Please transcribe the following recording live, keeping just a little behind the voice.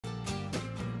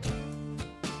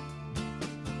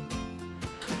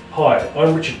Hi,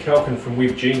 I'm Richard Calkin from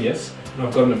Web Genius, and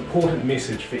I've got an important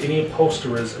message for any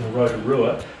upholsterers in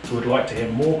Rotorua who would like to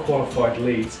have more qualified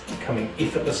leads coming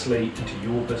effortlessly into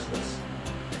your business.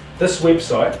 This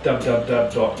website,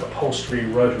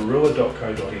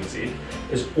 www.upholsteryrotorua2.mov,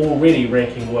 is already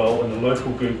ranking well in the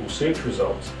local Google search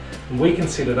results, and we can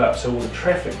set it up so all the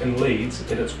traffic and leads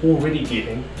that it's already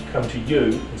getting come to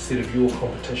you instead of your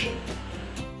competition.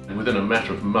 And within a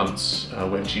matter of months,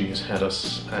 Web Genius had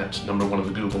us at #1 of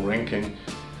the Google ranking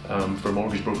for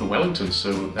Mortgage Broker Wellington,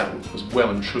 so that was well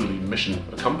and truly mission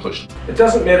accomplished. It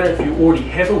doesn't matter if you already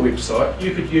have a website,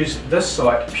 you could use this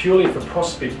site purely for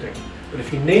prospecting. But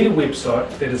if you need a website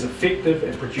that is effective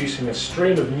at producing a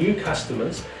stream of new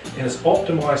customers and is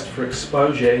optimised for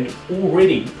exposure and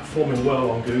already performing well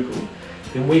on Google,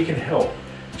 then we can help,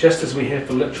 just as we have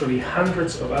for literally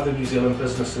hundreds of other New Zealand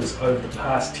businesses over the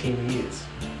past 10 years.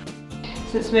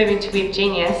 Since moving to Web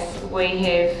Genius, we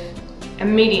have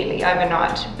immediately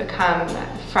overnight become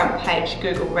front page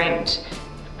Google ranked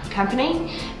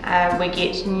company. We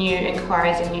get new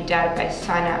inquiries and new database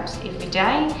sign-ups every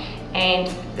day, and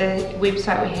the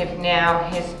website we have now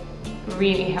has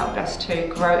really helped us to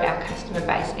grow our customer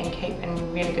base and keep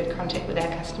in really good contact with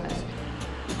our customers.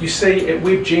 You see, at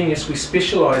Web Genius we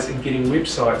specialise in getting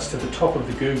websites to the top of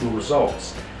the Google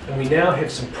results, and we now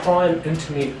have some prime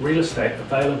internet real estate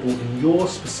available in your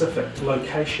specific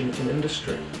location and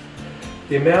industry.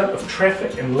 The amount of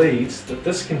traffic and leads that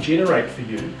this can generate for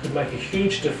you could make a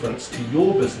huge difference to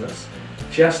your business,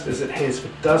 just as it has for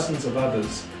dozens of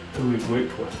others who we've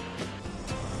worked with.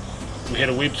 We had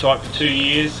a website for 2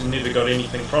 years and never got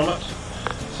anything from it.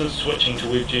 Since switching to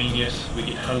Web Genius, we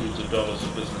get hundreds of dollars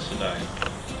of business a day.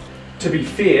 To be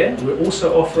fair, we're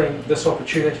also offering this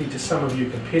opportunity to some of your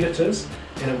competitors,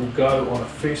 and it will go on a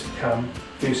first come,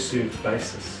 first served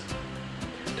basis.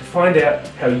 To find out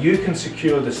how you can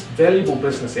secure this valuable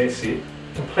business asset,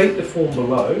 complete the form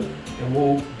below and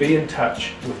we'll be in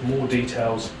touch with more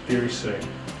details very soon.